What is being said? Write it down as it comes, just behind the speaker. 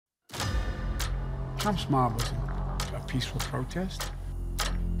Trump's mob was a peaceful protest.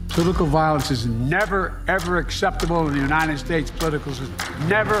 Political violence is never, ever acceptable in the United States political system.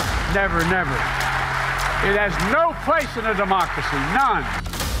 Never, never, never. It has no place in a democracy, none.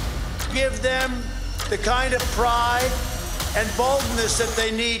 Give them the kind of pride and boldness that they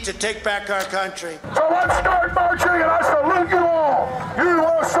need to take back our country. So let's start marching, and I salute you all.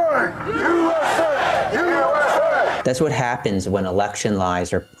 USA! USA! USA! That's what happens when election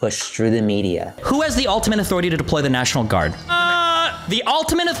lies are pushed through the media. Who has the ultimate authority to deploy the National Guard? The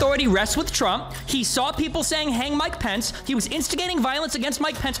ultimate authority rests with Trump. He saw people saying, hang Mike Pence. He was instigating violence against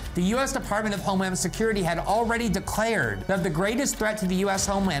Mike Pence. The U.S. Department of Homeland Security had already declared that the greatest threat to the U.S.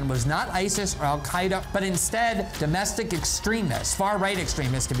 homeland was not ISIS or Al-Qaeda, but instead domestic extremists, far-right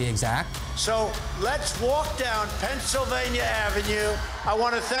extremists to be exact. So let's walk down Pennsylvania Avenue. I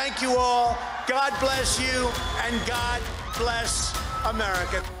want to thank you all. God bless you, and God bless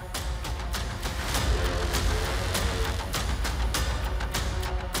America.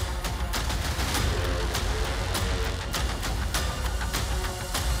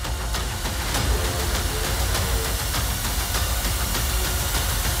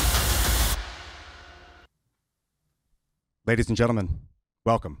 Ladies and gentlemen,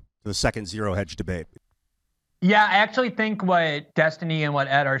 welcome to the second Zero Hedge debate. Yeah, I actually think what Destiny and what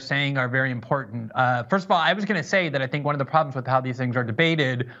Ed are saying are very important. First of all, I was going to say that I think one of the problems with how these things are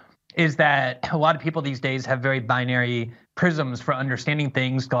debated is that a lot of people these days have very binary prisms for understanding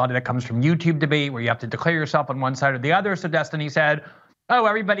things. A lot of that comes from YouTube debate where you have to declare yourself on one side or the other. So Destiny said, oh,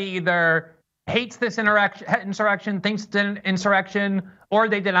 everybody either hates this insurrection, thinks it's an insurrection, or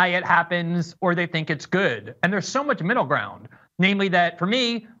they deny it happens, or they think it's good. And there's so much middle ground. Namely that, for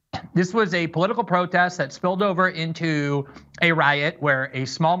me, this was a political protest that spilled over into a riot where a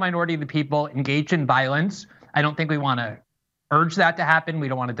small minority of the people engaged in violence. I don't think we want to urge that to happen. We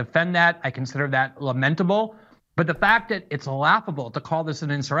don't want to defend that. I consider that lamentable. But the fact that it's laughable to call this an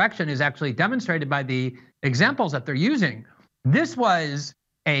insurrection is actually demonstrated by the examples that they're using. This was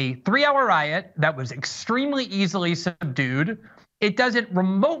a 3-hour riot that was extremely easily subdued. It doesn't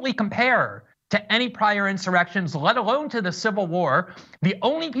remotely compare to any prior insurrections, let alone to the Civil War. The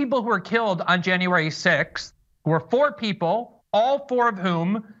only people who were killed on January 6th were 4 people, all 4 of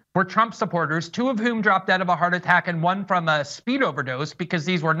whom were Trump supporters, 2 of whom dropped dead of a heart attack and 1 from a speed overdose, because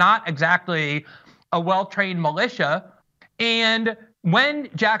these were not exactly a well-trained militia. And when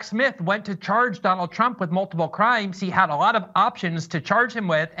Jack Smith went to charge Donald Trump with multiple crimes, he had a lot of options to charge him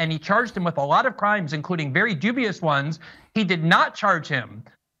with, and he charged him with a lot of crimes, including very dubious ones. He did not charge him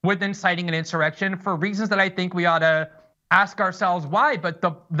with inciting an insurrection for reasons that I think we ought to ask ourselves why. But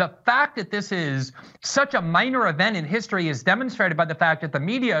the fact that this is such a minor event in history is demonstrated by the fact that the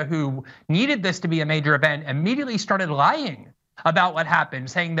media, who needed this to be a major event, immediately started lying about what happened,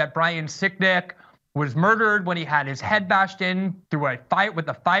 saying that Brian Sicknick was murdered when he had his head bashed in through a fire with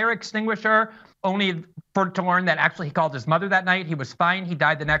a fire extinguisher, only to learn that actually he called his mother that night. He was fine. He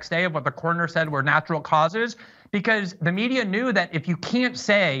died the next day of what the coroner said were natural causes, because the media knew that if you can't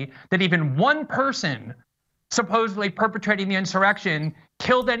say that even one person supposedly perpetrating the insurrection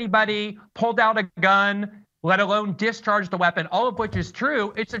killed anybody, pulled out a gun, let alone discharged the weapon, all of which is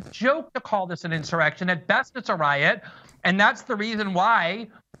true, it's a joke to call this an insurrection. At best, it's a riot. And that's the reason why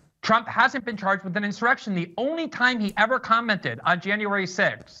Trump hasn't been charged with an insurrection. The only time he ever commented on January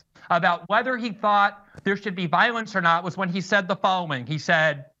 6th about whether he thought there should be violence or not was when he said the following. He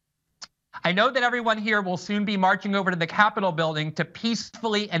said, I know that everyone here will soon be marching over to the Capitol building to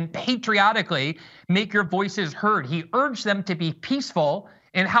peacefully and patriotically make your voices heard. He urged them to be peaceful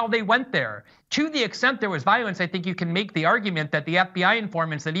in how they went there. To the extent there was violence, I think you can make the argument that the FBI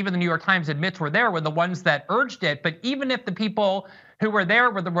informants that even the New York Times admits were there were the ones that urged it. But even if the people who were there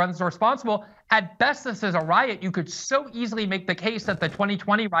were the ones responsible, at best this is a riot. You could so easily make the case that the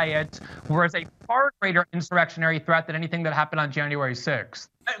 2020 riots was a far greater insurrectionary threat than anything that happened on January 6th.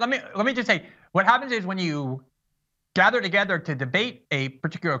 Let me just say, what happens is when you gather together to debate a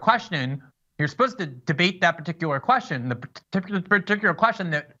particular question, you're supposed to debate that particular question. The particular question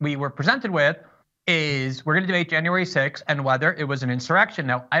that we were presented with is we're going to debate January 6th and whether it was an insurrection.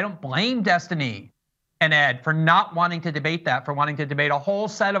 Now, I don't blame Destiny and Ed for not wanting to debate that, for wanting to debate a whole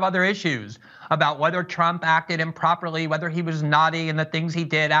set of other issues about whether Trump acted improperly, whether he was naughty in the things he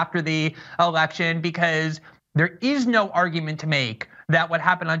did after the election, because there is no argument to make that what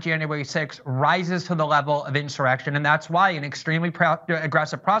happened on January 6th rises to the level of insurrection. And that's why an extremely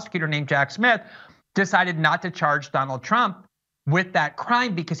aggressive prosecutor named Jack Smith decided not to charge Donald Trump with that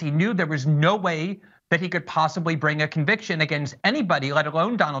crime, because he knew there was no way that he could possibly bring a conviction against anybody, let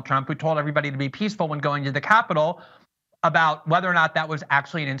alone Donald Trump, who told everybody to be peaceful when going to the Capitol, about whether or not that was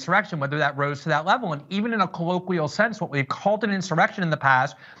actually an insurrection, whether that rose to that level. And even in a colloquial sense, what we've called an insurrection in the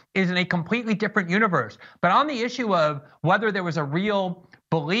past is in a completely different universe. But on the issue of whether there was a real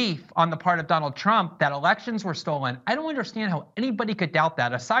belief on the part of Donald Trump that elections were stolen, I don't understand how anybody could doubt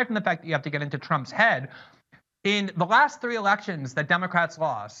that, aside from the fact that you have to get into Trump's head. In the last 3 elections that Democrats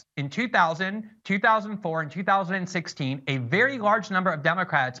lost, in 2000, 2004, and 2016, a very large number of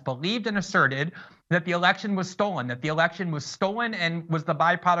Democrats believed and asserted that the election was stolen, and was the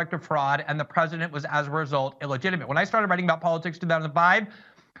byproduct of fraud, and the president was, as a result, illegitimate. When I started writing about politics in 2005,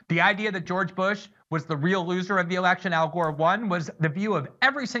 the idea that George Bush was the real loser of the election, Al Gore won, was the view of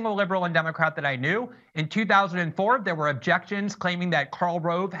every single liberal and Democrat that I knew. In 2004, there were objections claiming that Karl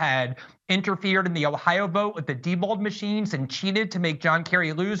Rove had interfered in the Ohio vote with the Diebold machines and cheated to make John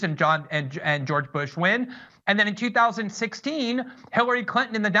Kerry lose and George Bush win. And then in 2016, Hillary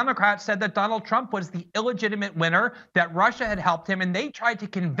Clinton and the Democrats said that Donald Trump was the illegitimate winner, that Russia had helped him, and they tried to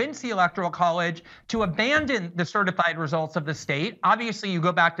convince the Electoral College to abandon the certified results of the state. Obviously, you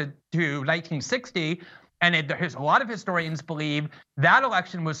go back to 1960, and a lot of historians believe that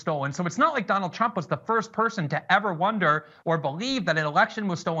election was stolen. So it's not like Donald Trump was the first person to ever wonder or believe that an election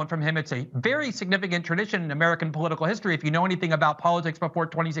was stolen from him. It's a very significant tradition in American political history, if you know anything about politics before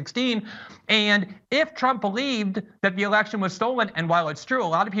 2016. And if Trump believed that the election was stolen, and while it's true, a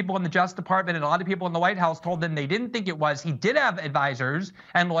lot of people in the Justice Department and a lot of people in the White House told him they didn't think it was, he did have advisors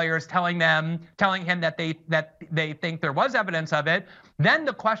and lawyers telling him that they think there was evidence of it. Then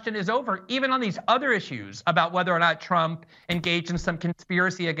the question is over, even on these other issues about whether or not Trump engaged in some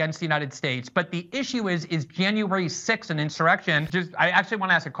conspiracy against the United States. But the issue is January 6th an insurrection? I actually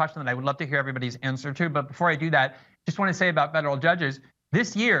want to ask a question that I would love to hear everybody's answer to. But before I do that, just want to say about federal judges.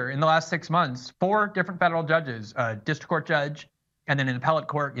 This year, in the last 6 months, 4 different federal judges, a district court judge, and then an appellate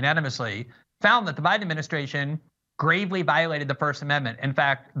court unanimously found that the Biden administration gravely violated the First Amendment. In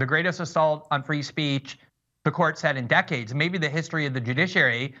fact, the greatest assault on free speech, the court said, in decades, maybe the history of the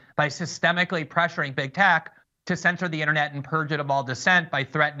judiciary, by systemically pressuring big tech to censor the internet and purge it of all dissent by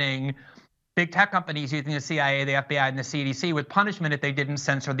threatening big tech companies using the CIA, the FBI, and the CDC with punishment if they didn't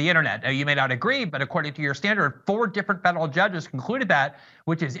censor the internet. Now, you may not agree, but according to your standard, 4 different federal judges concluded that,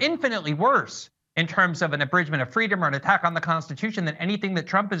 which is infinitely worse in terms of an abridgment of freedom or an attack on the Constitution than anything that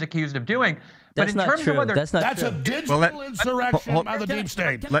Trump is accused of doing. That's but in terms true. of whether that's a digital insurrection by the deep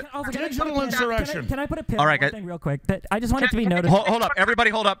state. Digital insurrection. Can I put a pin All on right, one thing real quick? I just want it to be noted. Hold up,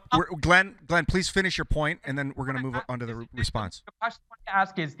 everybody, hold up. Glenn, please finish your point, and then we're going to move on to the response. The question I want to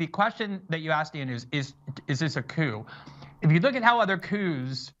ask is, the question that you asked, Ian, is this a coup? If you look at how other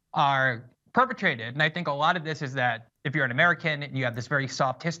coups are perpetrated, and I think a lot of this is that if you're an American and you have this very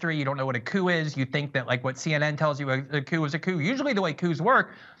soft history, you don't know what a coup is, you think that like what CNN tells you a coup is a coup. Usually the way coups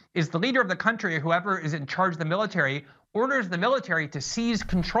work is the leader of the country or whoever is in charge of the military orders the military to seize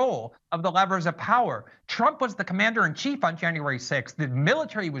control of the levers of power. Trump was the commander-in-chief on January 6th. The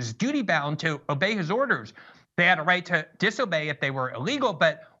military was duty-bound to obey his orders. They had a right to disobey if they were illegal,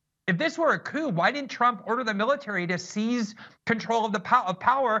 but if this were a coup, why didn't Trump order the military to seize control of the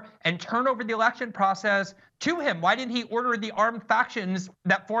power and turn over the election process to him? Why didn't he order the armed factions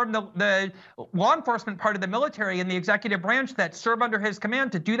that form the law enforcement part of the military and the executive branch that serve under his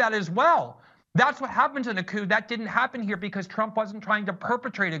command to do that as well? That's what happens in a coup. That didn't happen here because Trump wasn't trying to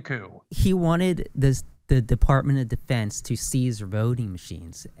perpetrate a coup. He wanted the Department of Defense to seize voting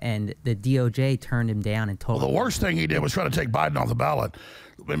machines, and the DOJ turned him down and told him. The worst thing he did was try to take Biden off the ballot.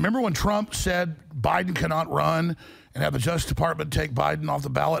 Remember when Trump said Biden cannot run and have the Justice Department take Biden off the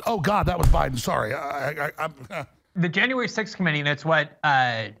ballot? Oh, God, that was Biden. Sorry. The January 6th committee, and it's what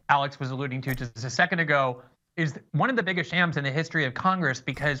Alex was alluding to just a second ago, is one of the biggest shams in the history of Congress,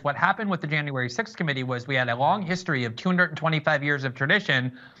 because what happened with the January 6th committee was we had a long history of 225 years of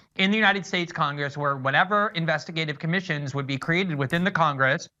tradition in the United States Congress where whenever investigative commissions would be created within the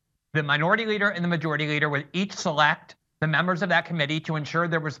Congress, the minority leader and the majority leader would each select the members of that committee to ensure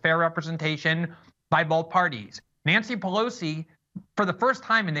there was fair representation by both parties. Nancy Pelosi, for the first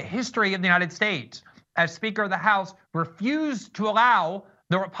time in the history of the United States, as Speaker of the House, refused to allow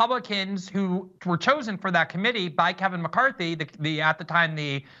the Republicans who were chosen for that committee by Kevin McCarthy, at the time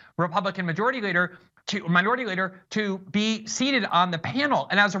the Republican minority leader, to be seated on the panel.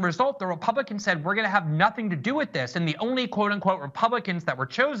 And as a result, the Republicans said, we're going to have nothing to do with this. And the only quote unquote Republicans that were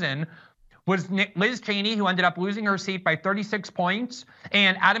chosen was Liz Cheney, who ended up losing her seat by 36 points,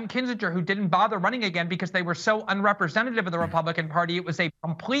 and Adam Kinzinger, who didn't bother running again because they were so unrepresentative of the Republican Party. It was a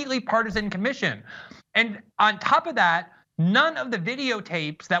completely partisan commission. And on top of that, none of the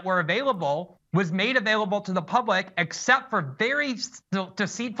videotapes that were available was made available to the public except for very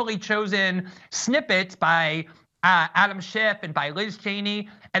deceitfully chosen snippets by Adam Schiff and by Liz Cheney.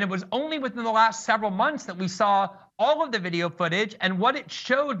 And it was only within the last several months that we saw all of the video footage, and what it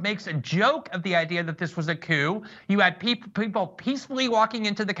showed makes a joke of the idea that this was a coup. You had people peacefully walking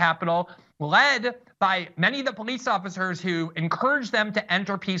into the Capitol, led by many of the police officers who encouraged them to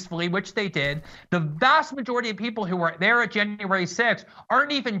enter peacefully, which they did. The vast majority of people who were there at January 6th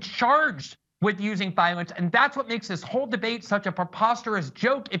aren't even charged with using violence, and that's what makes this whole debate such a preposterous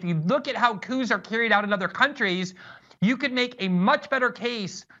joke. If you look at how coups are carried out in other countries, you could make a much better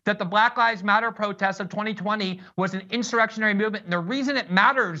case that the Black Lives Matter protests of 2020 was an insurrectionary movement. And the reason it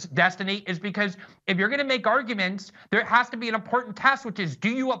matters, Destiny, is because if you're going to make arguments, there has to be an important test, which is, do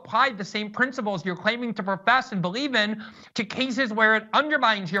you apply the same principles you're claiming to profess and believe in to cases where it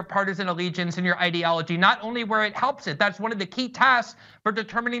undermines your partisan allegiance and your ideology, not only where it helps it? That's one of the key tests for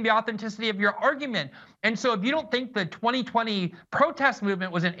determining the authenticity of your argument. And so if you don't think the 2020 protest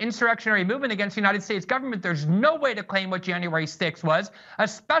movement was an insurrectionary movement against the United States government, there's no way to claim what January 6th was,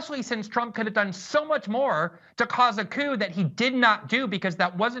 especially since Trump could have done so much more to cause a coup that he did not do, because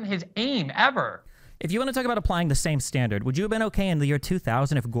that wasn't his aim ever. If you want to talk about applying the same standard, would you have been okay in the year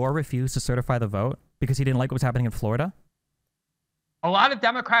 2000 if Gore refused to certify the vote because he didn't like what was happening in Florida? A lot of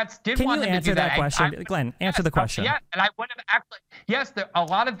Democrats did want him to do that. Can you answer that question? Glenn, answer the question. Yeah, and I would have actually, yes, a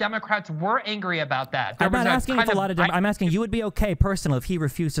lot of Democrats were angry about that. I'm not asking if a lot of I'm asking you would be okay personally if he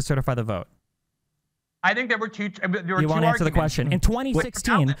refused to certify the vote. I think there were two You won't answer the question. In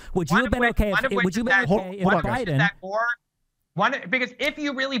 2016, would you have been okay if Biden... Because if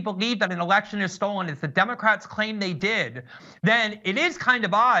you really believe that an election is stolen, as the Democrats claim they did, then it is kind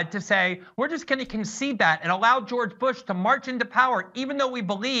of odd to say, we're just going to concede that and allow George Bush to march into power, even though we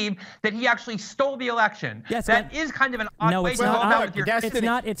believe that he actually stole the election. Yes, that is kind of an odd way to go about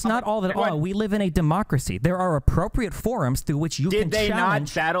it. It's not all that all. We live in a democracy. There are appropriate forums through which you can challenge. Did they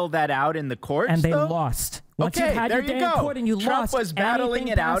not battle that out in the courts, and they lost. Once okay, you had there your day you go. In court and you Trump lost, was battling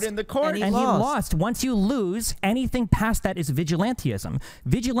it out in the court, and he lost. Once you lose, anything past that is vigilantism.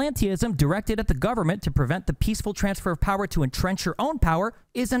 Vigilantism directed at the government to prevent the peaceful transfer of power to entrench your own power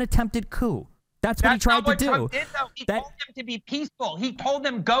is an attempted coup. That's what he tried to do. Trump did, though. He told them to be peaceful. He told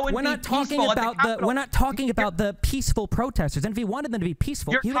them go and be peaceful at the Capitol. We're not talking about the peaceful protesters. And if he wanted them to be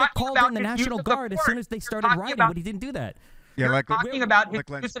peaceful, he would have called in the National Guard as soon as they started rioting, but he didn't do that. You're talking about his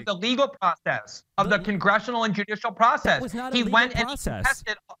use of the legal process, of the congressional and judicial process. That was not he a legal went process. And he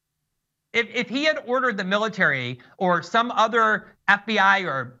tested. If he had ordered the military or some other FBI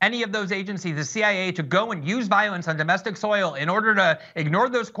or any of those agencies, the CIA, to go and use violence on domestic soil in order to ignore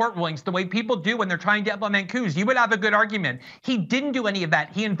those court rulings the way people do when they're trying to implement coups, you would have a good argument. He didn't do any of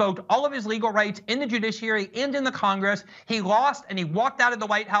that. He invoked all of his legal rights in the judiciary and in the Congress. He lost and he walked out of the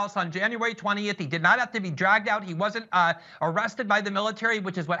White House on January 20th. He did not have to be dragged out. He wasn't arrested by the military,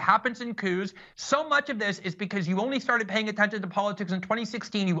 which is what happens in coups. So much of this is because you only started paying attention to politics in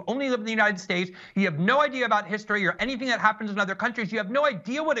 2016. You only live in the United States. You have no idea about history or anything that happens in other countries. You have no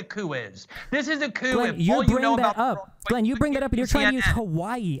idea what a coup is. This is a coup. Glenn, you bring that up. Glenn, you bring that up, and you're trying to use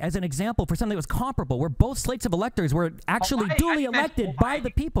Hawaii as an example for something that was comparable, where both slates of electors were actually duly elected by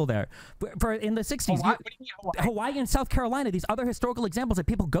the people there. In the 60s, Hawaii and South Carolina, these other historical examples that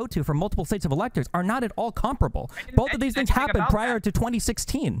people go to for multiple slates of electors, are not at all comparable. Both of these things happened prior to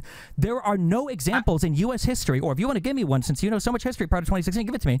 2016. There are no examples in U.S. history, or if you want to give me one, since you know so much history prior to 2016,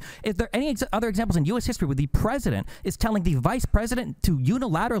 give it to me. Is there any other examples in U.S. history where the president is telling the vice president to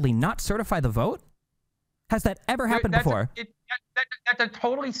unilaterally not certify the vote? Has that ever happened before? That's a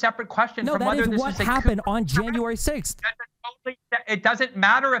totally separate question. No, from that whether is this what is a happened coup. on January 6th. It doesn't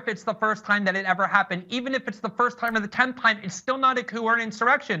matter if it's the first time that it ever happened. Even if it's the first time or the 10th time, it's still not a coup or an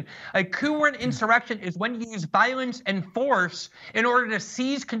insurrection. A coup or an insurrection is when you use violence and force in order to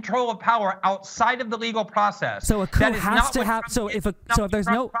seize control of power outside of the legal process. So a coup has to have. So if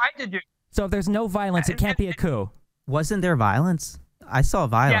there's no violence, it can't be a coup. Wasn't there violence? I saw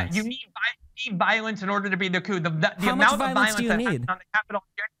violence. Yeah, you need violence in order to be the coup. The How amount much of violence do you that need? happened on the Capitol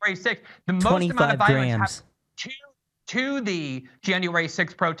on January 6th, the most amount of violence happened to the January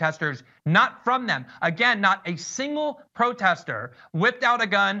 6th protesters, not from them. Again, not a single protester whipped out a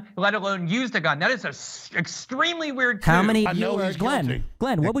gun, let alone used a gun. That is an extremely weird coup. How many viewers, Glenn,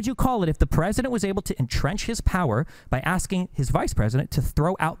 what would you call it if the president was able to entrench his power by asking his vice president to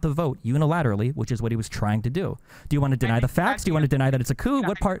throw out the vote unilaterally, which is what he was trying to do? Do you want to deny the facts? Do you want to deny that it's a coup?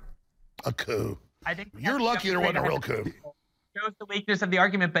 What part? A coup. I think you're lucky there wasn't a real coup. Shows the weakness of the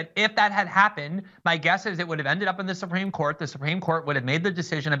argument, but if that had happened, my guess is it would have ended up in the Supreme Court. The Supreme Court would have made the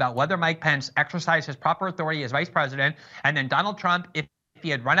decision about whether Mike Pence exercised his proper authority as vice president, and then Donald Trump, if he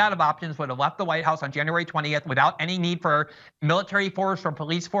had run out of options, would have left the White House on January 20th without any need for military force or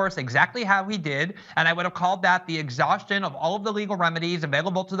police force, exactly how he did. And I would have called that the exhaustion of all of the legal remedies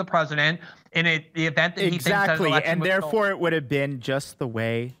available to the president in the event that he thinks that an election and was therefore it would have been just the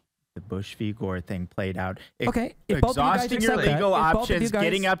way the Bush v. Gore thing played out. Okay, exhausting your legal options,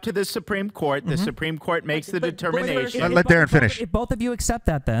 getting up to the Supreme Court. The Supreme Court makes the determination. Let Darren finish. If both of you accept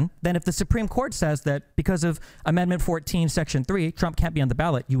that, then if the Supreme Court says that because of Amendment 14, Section 3, Trump can't be on the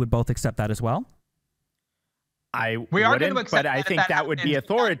ballot, you would both accept that as well? I wouldn't, but I think that would be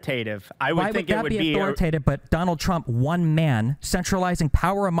authoritative. I would think it would be authoritative, but Donald Trump, one man, centralizing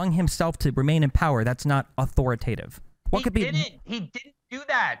power among himself to remain in power, that's not authoritative. What could be? He didn't do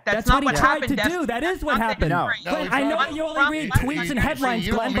that. That's not what he tried to do. That is what happened. No. I know you only read tweets and headlines,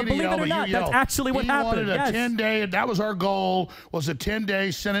 Glenn, but believe it or not, that's actually what happened. He wanted a 10-day, that was our goal, was a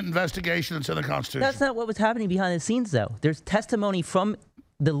 10-day Senate investigation that's in the Constitution. That's not what was happening behind the scenes, though. There's testimony from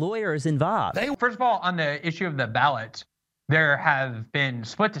the lawyers involved. First of all, on the issue of the ballot, there have been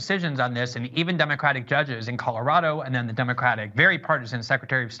split decisions on this, and even Democratic judges in Colorado and then the Democratic, very partisan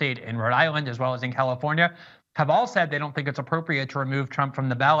Secretary of State in Rhode Island, as well as in California, have all said they don't think it's appropriate to remove Trump from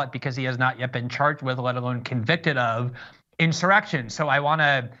the ballot because he has not yet been charged with, let alone convicted of, insurrection. So I want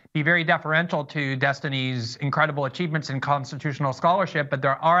to be very deferential to Destiny's incredible achievements in constitutional scholarship, but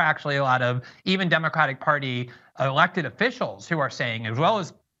there are actually a lot of even Democratic Party elected officials who are saying, as well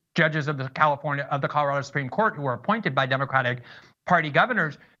as judges of the Colorado Supreme Court who are appointed by Democratic Party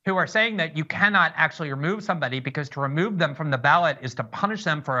governors, who are saying that you cannot actually remove somebody because to remove them from the ballot is to punish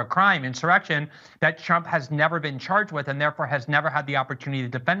them for a crime, insurrection, that Trump has never been charged with and therefore has never had the opportunity to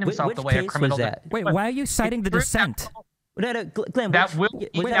defend himself the way a criminal did. Wait, why are you citing the dissent? Glenn,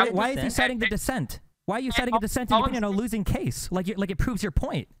 why is he citing the dissent? Why are you citing a dissent in a losing case? Like it proves your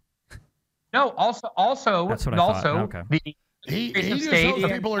point. No, also, that's what I thought. Okay. He just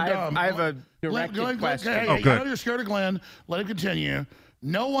knows people are dumb. I have a direct question. Hey, I know you're scared of Glenn. Let him continue.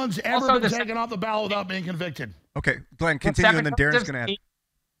 No one's ever been taken off the ballot without being convicted. Okay, Glenn, continue, and then Darren's going to add.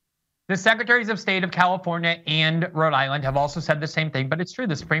 The Secretaries of State of California and Rhode Island have also said the same thing, but it's true.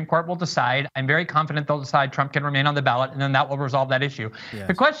 The Supreme Court will decide. I'm very confident they'll decide Trump can remain on the ballot, and then that will resolve that issue. Yes.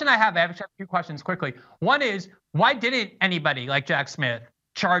 The question I have a few questions quickly. One is, why didn't anybody like Jack Smith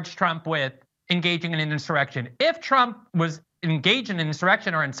charge Trump with engaging in an insurrection? If Trump was engaged in an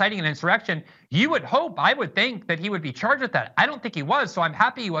insurrection or inciting an insurrection, you would hope, I would think, that he would be charged with that. I don't think he was, so I'm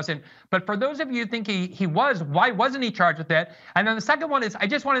happy he wasn't. But for those of you who think he was, why wasn't he charged with that? And then the second one is, I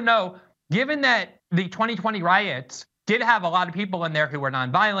just want to know, given that the 2020 riots did have a lot of people in there who were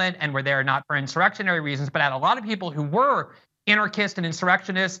nonviolent and were there not for insurrectionary reasons, but had a lot of people who were anarchist and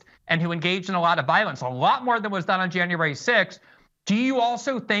insurrectionist and who engaged in a lot of violence, a lot more than was done on January 6th, do you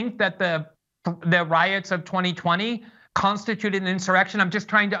also think that the riots of 2020 constituted an insurrection? I'm just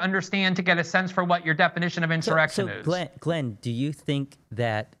trying to understand, to get a sense for what your definition of insurrection is. Glenn, do you think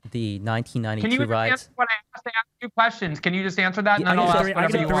that the 1992 riots... Answer what I asked? I asked 2 questions. Can you just answer that? Yeah, I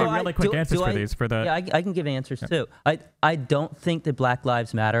can give really quick answers for these. Yeah, I can give answers too. I don't think that Black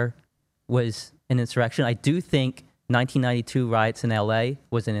Lives Matter was an insurrection. I do think 1992 riots in L.A.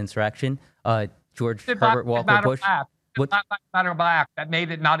 was an insurrection. George Herbert Walker Bush... Black Lives Matter black, that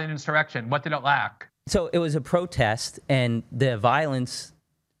made it not an insurrection. What did it lack? So it was a protest, and the violence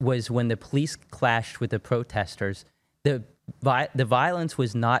was when the police clashed with the protesters. The violence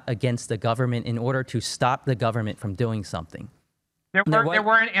was not against the government in order to stop the government from doing something. There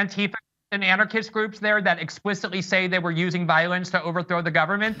weren't Antifa and anarchist groups there that explicitly say they were using violence to overthrow the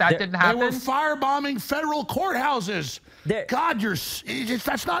government? That didn't happen? They were firebombing federal courthouses. God,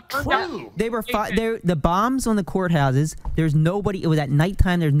 that's not true. They were the bombs on the courthouses. There's nobody. It was at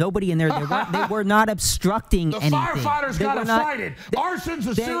nighttime. There's nobody in there. They were not obstructing anything. The firefighters got to fight it. Arson's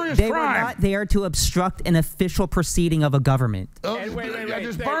a serious crime. They were not there to obstruct an official proceeding of a government. Wait,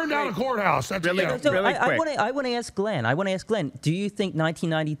 just burn down a courthouse. That's really quick. I want to ask Glenn. Do you think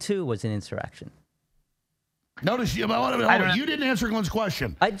 1992 was an insurrection? Notice you didn't answer Glenn's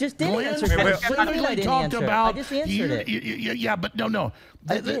question. I just did answer it. I just answered it. Yeah, but no.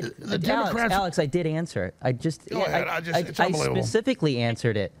 The Democrats. Alex, I did answer it. I specifically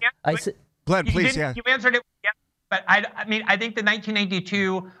answered it. Glenn, please, You answered it. Yeah. But I think the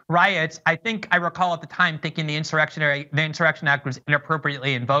 1992 riots, I recall at the time thinking the Insurrection Act was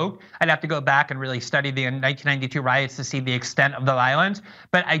inappropriately invoked. I'd have to go back and really study the 1992 riots to see the extent of the violence.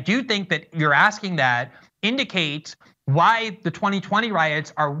 But I do think that you're asking that indicates why the 2020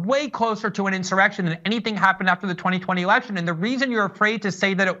 riots are way closer to an insurrection than anything happened after the 2020 election. And the reason you're afraid to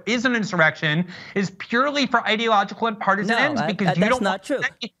say that it is an insurrection is purely for ideological and partisan ends, because you don't not true.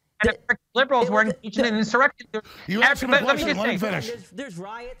 liberals were engaged in an insurrection. You asked him a question. Let me finish. There's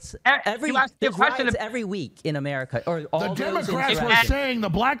riots every week in America. Or all the Democrats were saying the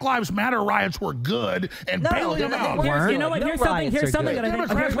Black Lives Matter riots were good and bailing them out. You know what? Here's something that I think.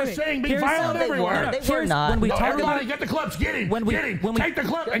 The Democrats were saying be violent everywhere. They were not. Everybody get the clips. Get him. Take the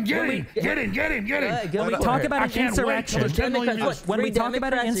clip and get him. When we talk about an insurrection, when we talk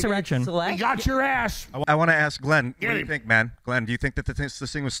about an insurrection, we got your ass. I want to ask Glenn, what do you think, man? Glenn, do you think that this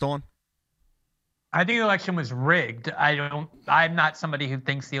thing was stolen? I think the election was rigged. I'm not somebody who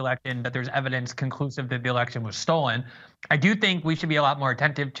thinks that there's evidence conclusive that the election was stolen. I do think we should be a lot more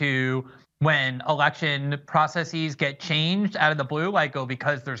attentive to when election processes get changed out of the blue, like, oh,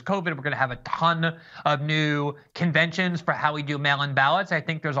 because there's COVID, we're going to have a ton of new conventions for how we do mail-in ballots. I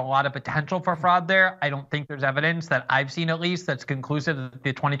think there's a lot of potential for fraud there. I don't think there's evidence that I've seen, at least, that's conclusive that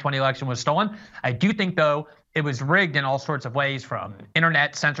the 2020 election was stolen. I do think, though, it was rigged in all sorts of ways, from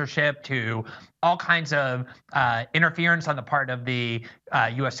internet censorship to all kinds of interference on the part of the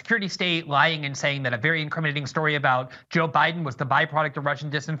U.S. security state, lying and saying that a very incriminating story about Joe Biden was the byproduct of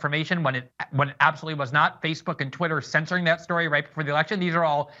Russian disinformation when it absolutely was not. Facebook and Twitter censoring that story right before the election. These are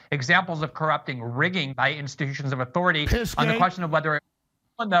all examples of corrupting rigging by institutions of authority. On the question of whether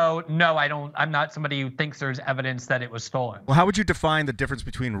no, I don't. I'm not somebody who thinks there's evidence that it was stolen. Well, how would you define the difference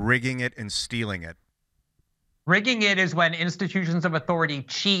between rigging it and stealing it? Rigging it is when institutions of authority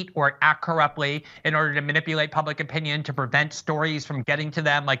cheat or act corruptly in order to manipulate public opinion to prevent stories from getting to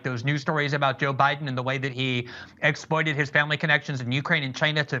them, like those news stories about Joe Biden and the way that he exploited his family connections in Ukraine and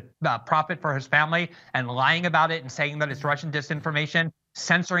China to profit for his family, and lying about it and saying that it's Russian disinformation,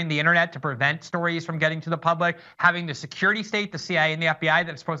 censoring the internet to prevent stories from getting to the public, having the security state, the CIA and the FBI,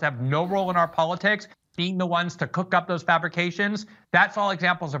 that is supposed to have no role in our politics, being the ones to cook up those fabrications. That's all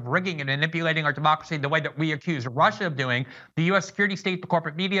examples of rigging and manipulating our democracy the way that we accuse Russia of doing. The U.S. security state, the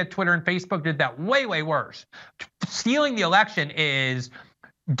corporate media, Twitter and Facebook did that way, way worse. Stealing the election is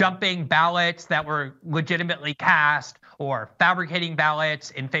dumping ballots that were legitimately cast, or fabricating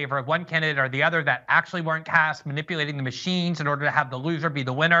ballots in favor of one candidate or the other that actually weren't cast, manipulating the machines in order to have the loser be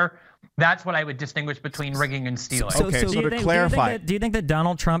the winner. That's what I would distinguish between rigging and stealing. So to clarify, do you think that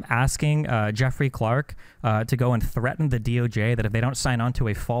Donald Trump asking Jeffrey Clark to go and threaten the DOJ that if they don't sign on to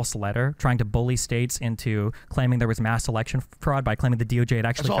a false letter trying to bully states into claiming there was mass election fraud by claiming the DOJ had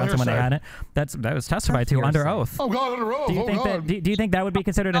actually found someone they hadn't, that was testified to under oath. Oh God, under oath. Do you think that would be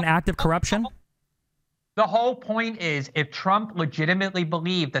considered an act of corruption? The whole point is, if Trump legitimately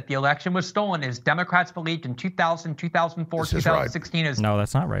believed that the election was stolen, as Democrats believed in 2000, 2004, 2016, right. No,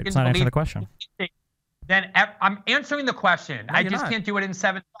 that's not right. It's not answering the question. Then I'm answering the question. No, I just can't do it in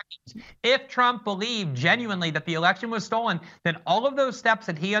 7 seconds. If Trump believed genuinely that the election was stolen, then all of those steps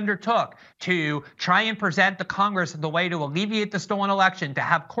that he undertook to try and present the Congress the way to alleviate the stolen election, to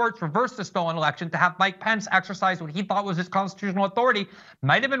have courts reverse the stolen election, to have Mike Pence exercise what he thought was his constitutional authority,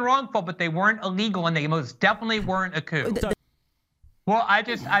 might have been wrongful, but they weren't illegal, and they most definitely weren't a coup. Well,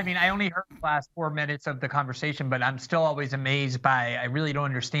 I only heard the last 4 minutes of the conversation, but I'm still always amazed by, I really don't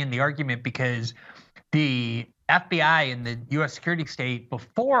understand the argument, because the FBI and the U.S. security state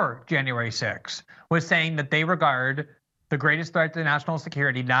before January 6th was saying that they regard the greatest threat to national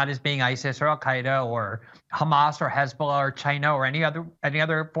security not as being ISIS or Al Qaeda or Hamas or Hezbollah or China or any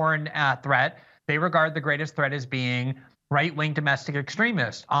other foreign threat. They regard the greatest threat as being right-wing domestic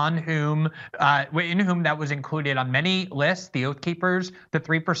extremists, in whom that was included on many lists: the Oath Keepers, the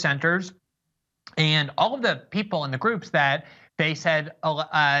Three Percenters, and all of the people in the groups that they said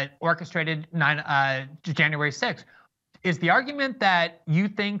orchestrated January 6th. Is the argument that you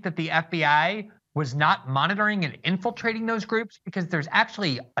think that the FBI was not monitoring and infiltrating those groups? Because there's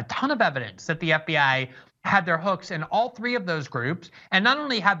actually a ton of evidence that the FBI had their hooks in all three of those groups, and not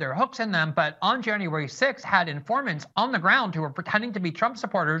only had their hooks in them, but on January 6th had informants on the ground who were pretending to be Trump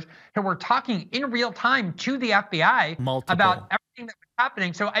supporters, who were talking in real time to the FBI about everything that was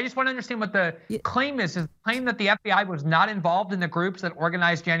happening. So I just want to understand what the claim is. Is the claim that the FBI was not involved in the groups that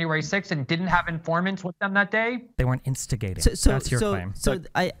organized January 6th and didn't have informants with them that day? They weren't instigating. That's your claim.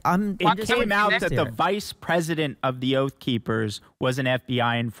 It came out that the vice president of the Oath Keepers was an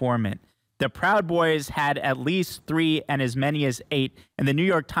FBI informant. The Proud Boys had at least 3 and as many as 8. And the New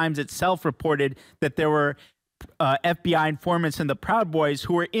York Times itself reported that there were FBI informants in the Proud Boys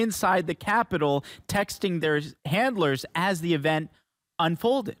who were inside the Capitol texting their handlers as the event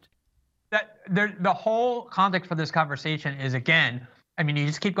unfolded. The whole context for this conversation is, again, I mean, you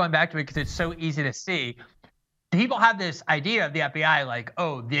just keep going back to it because it's so easy to see. people have this idea of the FBI, like,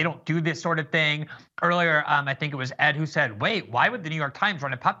 oh, they don't do this sort of thing. Earlier, I think it was Ed who said, wait, why would the New York Times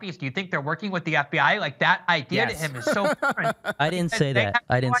run a puff piece? Do you think they're working with the FBI? Like, that idea to him is so foreign. I didn't say that.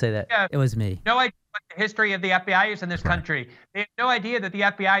 I didn't say that. It was me. No idea what the history of the FBI is in this country. They have no idea that the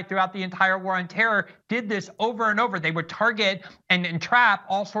FBI throughout the entire war on terror did this over and over. They would target and entrap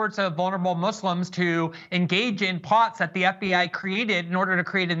all sorts of vulnerable Muslims to engage in plots that the FBI created in order to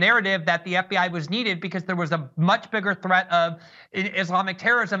create a narrative that the FBI was needed because there was a much bigger threat of Islamic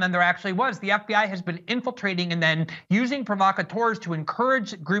terrorism than there actually was. The FBI has been infiltrating and then using provocateurs to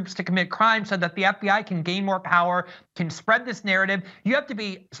encourage groups to commit crimes so that the FBI can gain more power, can spread this narrative. You have to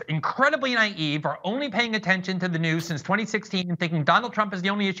be incredibly naive or only paying attention to the news since 2016 and thinking Donald Trump is the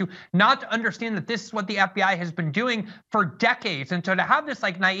only issue, not to understand that this is what the FBI has been doing for decades. And so to have this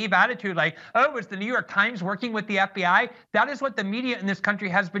like naive attitude, like, oh, is the New York Times working with the FBI? That is what the media in this country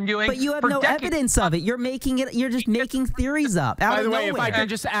has been doing. But you have no evidence of it. You're making it. You're just making theories up. By the way, if I can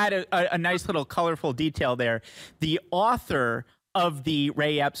just add a nice little colorful detail there, the author of the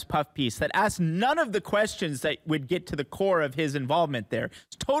Ray Epps puff piece that asked none of the questions that would get to the core of his involvement there.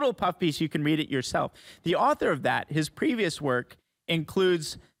 It's total puff piece. You can read it yourself. The author of that, his previous work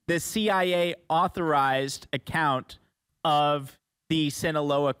includes the CIA authorized account of the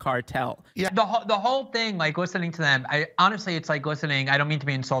Sinaloa cartel. Yeah. The whole thing, like listening to them, honestly, it's like listening. I don't mean to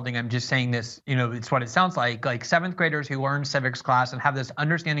be insulting. I'm just saying this, it's what it sounds like 7th graders who learn civics class and have this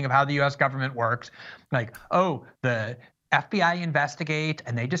understanding of how the US government works. Like, oh, the FBI investigate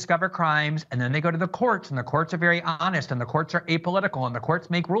and they discover crimes and then they go to the courts and the courts are very honest and the courts are apolitical and the courts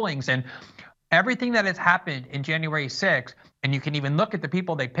make rulings and everything that has happened in January 6th. And you can even look at the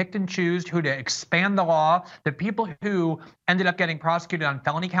people they picked and choose who to expand the law. The people who ended up getting prosecuted on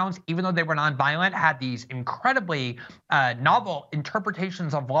felony counts, even though they were nonviolent, had these incredibly novel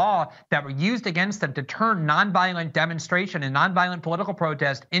interpretations of law that were used against them to turn nonviolent demonstration and nonviolent political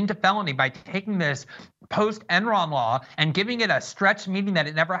protest into felony by taking this post-Enron law and giving it a stretched meaning that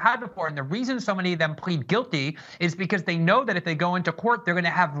it never had before. And the reason so many of them plead guilty is because they know that if they go into court, they're going to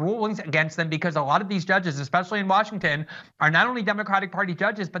have rulings against them because a lot of these judges, especially in Washington, are not only Democratic Party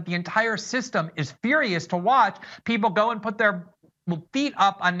judges, but the entire system is furious to watch people go and put their feet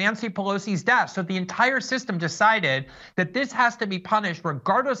up on Nancy Pelosi's desk. So the entire system decided that this has to be punished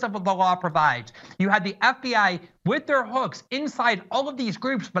regardless of what the law provides. You had the FBI with their hooks inside all of these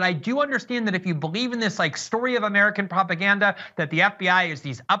groups, but I do understand that if you believe in this like story of American propaganda, that the FBI is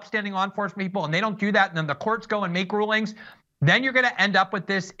these upstanding law enforcement people and they don't do that, and then the courts go and make rulings, then you're going to end up with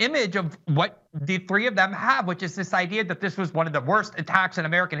this image of what the three of them have, which is this idea that this was one of the worst attacks in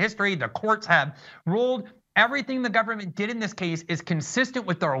American history. The courts have ruled. Everything the government did in this case is consistent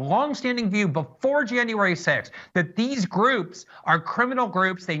with their longstanding view before January 6th, that these groups are criminal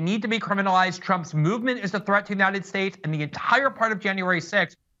groups. They need to be criminalized. Trump's movement is a threat to the United States, and the entire part of January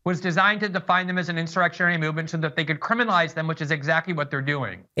 6th was designed to define them as an insurrectionary movement so that they could criminalize them, which is exactly what they're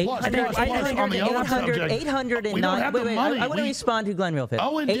doing. 809. I want to respond to Glenn real fast.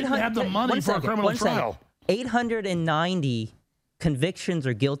 Owen didn't have the money for a criminal trial. 890 convictions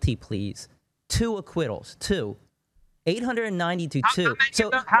or guilty pleas, 2 acquittals, 2. 890 to 2. So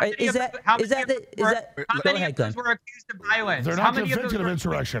is that how many of those were accused of violence? They're not convicted of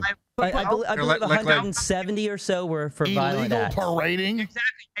insurrection. I believe 170 or so were for violent acts. Illegal parading.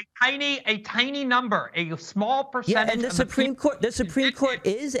 Exactly, a tiny number, a small percentage. Yeah, and the Supreme Court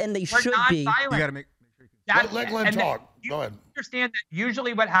is, and they should be. You got to make sure you let Glenn talk. Go ahead. Understand that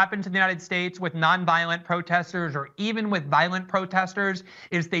usually what happens in the United States with nonviolent protesters or even with violent protesters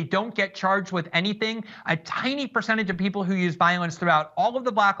is they don't get charged with anything. A tiny percentage of people who use violence throughout all of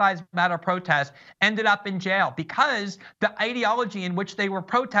the Black Lives Matter protests ended up in jail because the ideology in which they were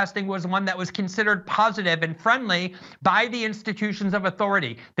protesting was one that was considered positive and friendly by the institutions of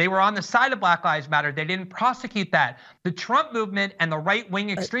authority. They were on the side of Black Lives Matter. They didn't prosecute that. The Trump movement and the right-wing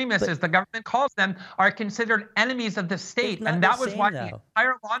extremists, as the government calls them, are considered enemies of the state. And that was why the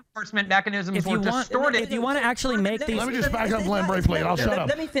entire law enforcement mechanisms were distorted. If you want to actually make these... Let me just back up Glenn briefly and I'll shut up.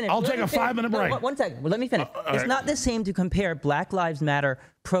 Let me finish. I'll take a 5-minute break. One second. Let me finish. It's not the same to compare Black Lives Matter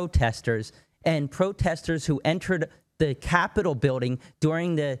protesters and protesters who entered the Capitol building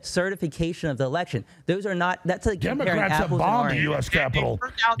during the certification of the election. Those are not, that's like Democrats have bombed the U.S. Capitol.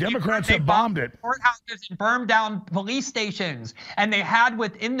 Democrats have bombed it. Courthouses and burned down police stations. And they had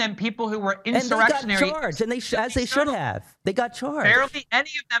within them people who were insurrectionary. And they got charged, and as they should have. They got charged. Barely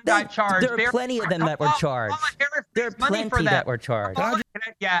any of them got charged. There are plenty of them that were charged. There are plenty that were charged.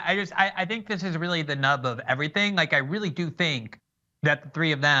 Yeah, I think this is really the nub of everything. Like, I really do think that the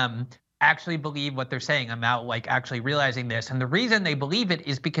three of them actually believe what they're saying. I'm now like actually realizing this. And the reason they believe it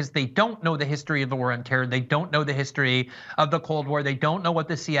is because they don't know the history of the war on terror. They don't know the history of the Cold War. They don't know what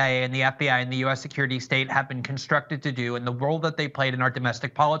the CIA and the FBI and the US security state have been constructed to do and the role that they played in our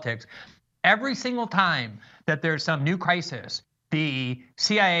domestic politics. Every single time that there's some new crisis, the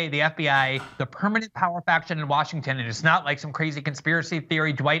CIA, the FBI, the permanent power faction in Washington, and it's not like some crazy conspiracy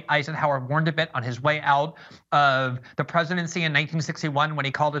theory. Dwight Eisenhower warned of it on his way out of the presidency in 1961 when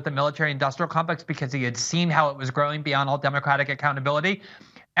he called it the military-industrial complex because he had seen how it was growing beyond all democratic accountability.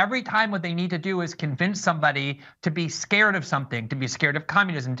 Every time what they need to do is convince somebody to be scared of something, to be scared of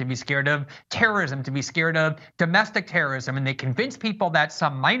communism, to be scared of terrorism, to be scared of domestic terrorism. And they convince people that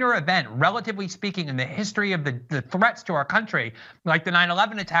some minor event, relatively speaking, in the history of the threats to our country, like the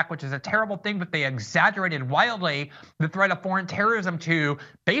 9/11 attack, which is a terrible thing, but they exaggerated wildly the threat of foreign terrorism to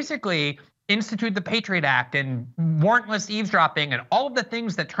basically institute the Patriot Act and warrantless eavesdropping and all of the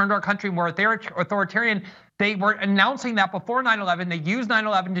things that turned our country more authoritarian. They were announcing that before 9/11. They used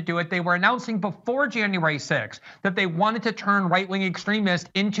 9/11 to do it. They were announcing before January 6th that they wanted to turn right-wing extremists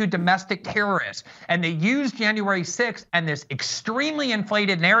into domestic terrorists. And they used January 6th and this extremely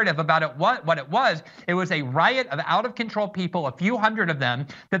inflated narrative about it, what it was. It was a riot of out-of-control people, a few hundred of them,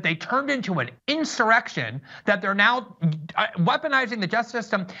 that they turned into an insurrection, that they're now weaponizing the justice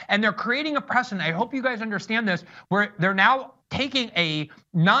system, and they're creating a precedent. I hope you guys understand this, where they're now taking a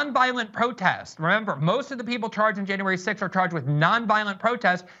nonviolent protest. Remember, most of the people charged in January 6th are charged with nonviolent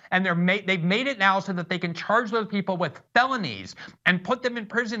protests, and they've made it now so that they can charge those people with felonies and put them in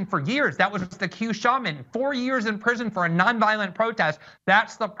prison for years. That was the Q Shaman, 4 years in prison for a nonviolent protest.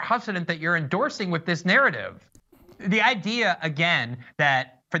 That's the precedent that you're endorsing with this narrative. The idea, again,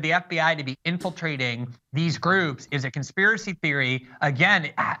 that for the FBI to be infiltrating these groups is a conspiracy theory. Again,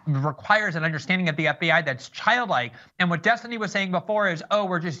 it requires an understanding of the FBI that's childlike. And what Destiny was saying before is, oh,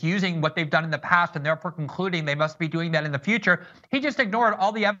 we're just using what they've done in the past and therefore concluding they must be doing that in the future. He just ignored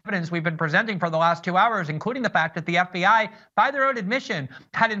all the evidence we've been presenting for the last 2 hours, including the fact that the FBI, by their own admission,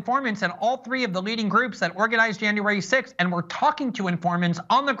 had informants in all three of the leading groups that organized January 6th and were talking to informants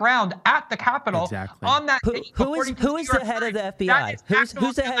on the ground at the Capitol on that day. Who is the head of the FBI?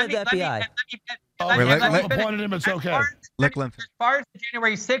 Who's the head of the FBI? As far as the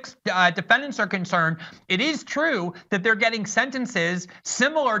January 6th defendants are concerned, it is true that they're getting sentences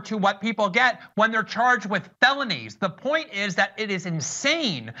similar to what people get when they're charged with felonies. The point is that it is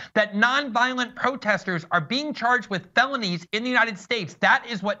insane that nonviolent protesters are being charged with felonies in the United States. That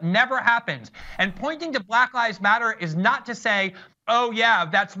is what never happens. And pointing to Black Lives Matter is not to say, oh, yeah,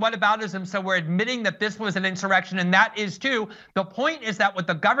 that's whataboutism, so we're admitting that this was an insurrection, and that is too. The point is that what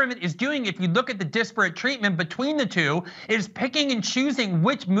the government is doing, if you look at the disparate treatment between the two, is picking and choosing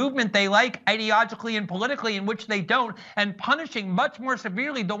which movement they like ideologically and politically and which they don't, and punishing much more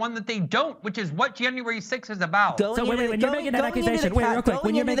severely the one that they don't, which is what January 6th is about. When you're making that accusation, wait, real quick.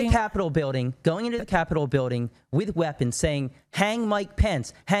 When you're making going into the Capitol building with weapons saying, hang Mike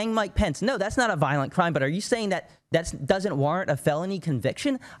Pence, hang Mike Pence. No, that's not a violent crime, but are you saying that doesn't warrant a felony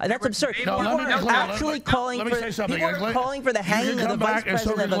conviction? That's absurd. No, people are actually calling for the hanging of the vice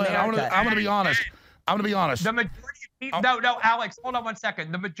president of America. I'm going to be honest. The majority of people, no, Alex, hold on one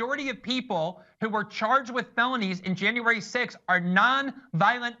second. The majority of people who were charged with felonies in January 6th are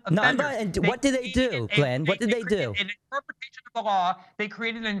non-violent offenders. What did they do, Glenn? What did they do? An interpretation of the law. They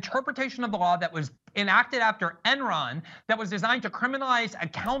created an interpretation of the law that was enacted after Enron that was designed to criminalize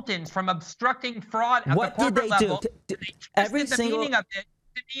accountants from obstructing fraud at the corporate level. Every single meaning of it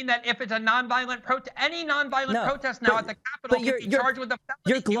to mean that if it's a nonviolent protest, any nonviolent protest now at the Capitol can be charged with a felony.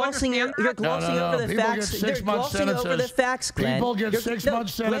 You're glossing over the facts. You're glossing over the facts, Glenn. People get 6 month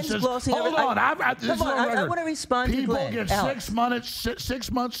sentences. Hold on, I want to respond to Glenn. People get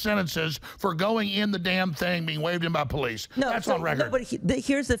 6 month sentences for going in the damn thing being waved in by police. That's on record. No, but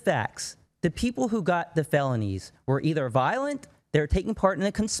here's the facts. The people who got the felonies were either violent, they were taking part in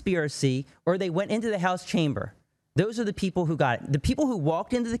a conspiracy, or they went into the House chamber. Those are the people who got it. The people who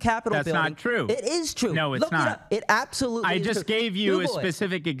walked into the Capitol building. That's not true. It is true. No, it's not. It absolutely is. I just gave you a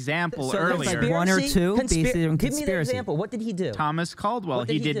specific example earlier. One or two based on conspiracy. Give me the example. What did he do? Thomas Caldwell.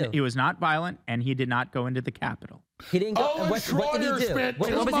 He was not violent, and he did not go into the Capitol. He didn't go. What did he do?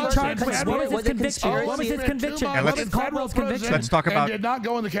 What was he charged with? What was his conviction? What was his conviction? What was Caldwell's conviction? Let's talk about. Did not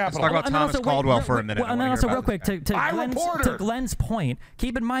go in the Capitol. Let's talk about Thomas Caldwell for a minute. And also, real quick, to Glenn's point,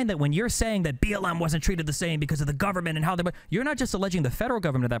 keep in mind that when you're saying that BLM wasn't treated the same because of the government and how they, you're not just alleging the federal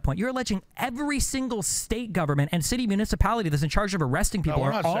government at that point. You're alleging every single state government and city municipality that's in charge of arresting people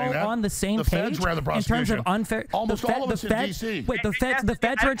are all on the same page in terms of unfair. Almost all of us in D.C. Wait, the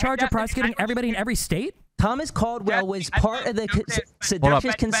feds are in charge of prosecuting everybody in every state? Thomas Caldwell was part of the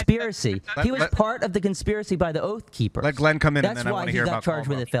seditious conspiracy. He was part of the conspiracy by the Oath Keepers. Let Glenn come in, That's and then I why want to he hear got about charged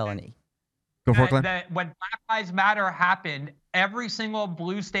with Caldwell. a felony. Go for it, Glenn. When Black Lives Matter happened, every single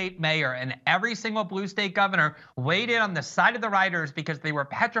blue state mayor and every single blue state governor weighed in on the side of the rioters because they were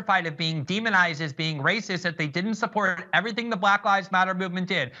petrified of being demonized as being racist if they didn't support everything the Black Lives Matter movement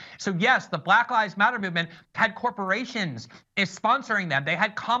did. So yes, the Black Lives Matter movement had corporations sponsoring them. They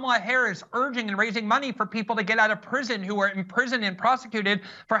had Kamala Harris urging and raising money for people to get out of prison who were imprisoned and prosecuted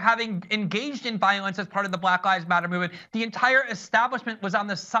for having engaged in violence as part of the Black Lives Matter movement. The entire establishment was on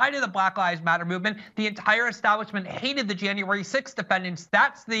the side of the Black Lives Matter movement. The entire establishment hated the January 6th defendants.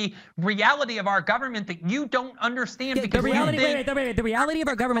 That's the reality of our government that you don't understand. Yeah, because the reality of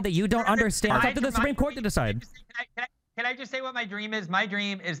our government that you don't understand. It's up to the Supreme Court to decide. Can I just say what my dream is? My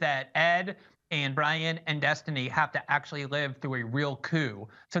dream is that Ed and Brian and Destiny have to actually live through a real coup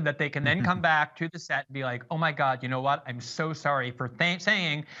so that they can then come back to the set and be like, oh my God, you know what? I'm so sorry for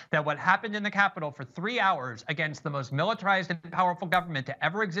saying that what happened in the Capitol for 3 hours against the most militarized and powerful government to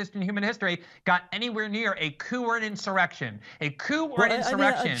ever exist in human history got anywhere near a coup or an insurrection. A coup or an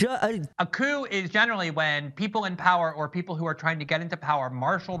insurrection. A coup is generally when people in power or people who are trying to get into power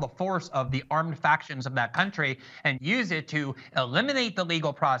marshal the force of the armed factions of that country and use it to eliminate the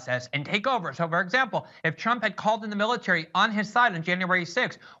legal process and take over. So, for example, if Trump had called in the military on his side on January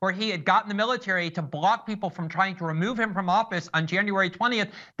 6th, or he had gotten the military to block people from trying to remove him from office on January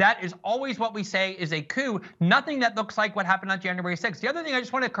 20th, that is always what we say is a coup. Nothing that looks like what happened on January 6th. The other thing I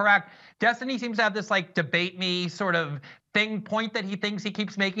just want to correct, Destiny seems to have this like debate me sort of point that he thinks he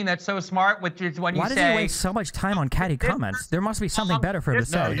keeps making that's so smart, which is when you say— Why does he waste so much time on catty comments? There must be something better for him to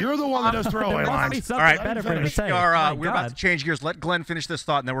say. No, you're the one that does throwaway lines. All right, better for him to say. We're about to change gears. Let Glenn finish this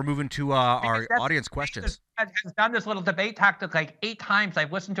thought, and then we're moving to our audience questions. Has done this little debate tactic like 8 times.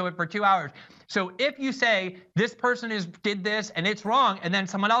 I've listened to it for 2 hours. So if you say this person did this and it's wrong, and then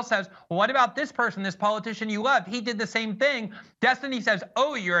someone else says, well, what about this person, this politician you love? He did the same thing. Destiny says,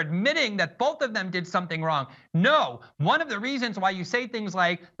 oh, you're admitting that both of them did something wrong. No, one of the reasons why you say things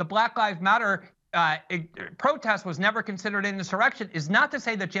like the Black Lives Matter protest was never considered an insurrection is not to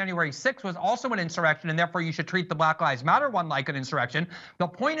say that January 6th was also an insurrection and therefore you should treat the Black Lives Matter one like an insurrection. The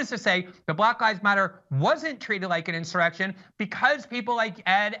point is to say the Black Lives Matter wasn't treated like an insurrection because people like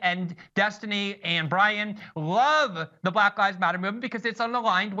Ed and Destiny and Brian love the Black Lives Matter movement because it's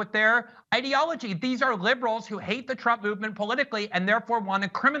unaligned with their ideology. These are liberals who hate the Trump movement politically and therefore want to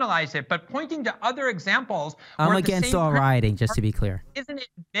criminalize it. But pointing to other examples— I'm against all rioting, just to be clear. Isn't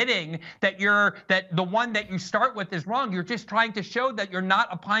admitting that the one that you start with is wrong. You're just trying to show that you're not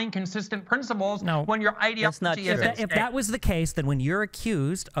applying consistent principles when your ideology is at stake. If that was the case, then when you're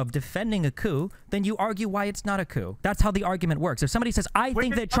accused of defending a coup, then you argue why it's not a coup. That's how the argument works. If somebody says, I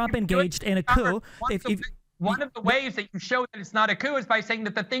think that Trump engaged in a coup— One of the ways that you show that it's not a coup is by saying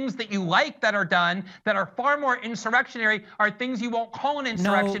that the things that you like that are done that are far more insurrectionary are things you won't call an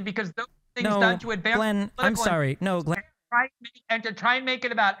insurrection because those things done to advance— Glenn, I'm sorry. No, Glenn. And to try and make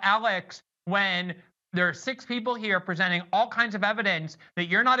it about Alex when there are 6 people here presenting all kinds of evidence that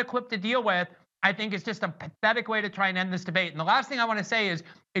you're not equipped to deal with, I think it's just a pathetic way to try and end this debate. And the last thing I want to say is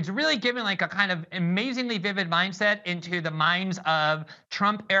it's really given like a kind of amazingly vivid mindset into the minds of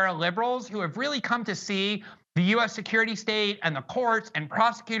Trump-era liberals who have really come to see the U.S. security state and the courts and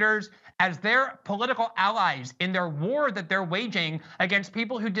prosecutors as their political allies in their war that they're waging against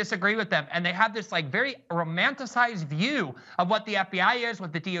people who disagree with them. And they have this like very romanticized view of what the FBI is,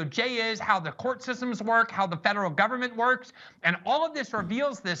 what the DOJ is, how the court systems work, how the federal government works. And all of this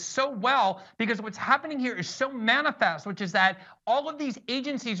reveals this so well because what's happening here is so manifest, which is that all of these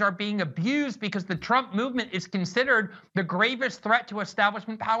agencies are being abused because the Trump movement is considered the gravest threat to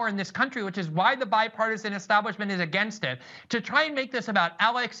establishment power in this country, which is why the bipartisan establishment is against it. To try and make this about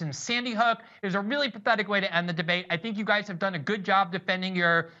Alex and Sandy Hook is a really pathetic way to end the debate. I think you guys have done a good job defending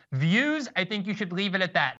your views. I think you should leave it at that.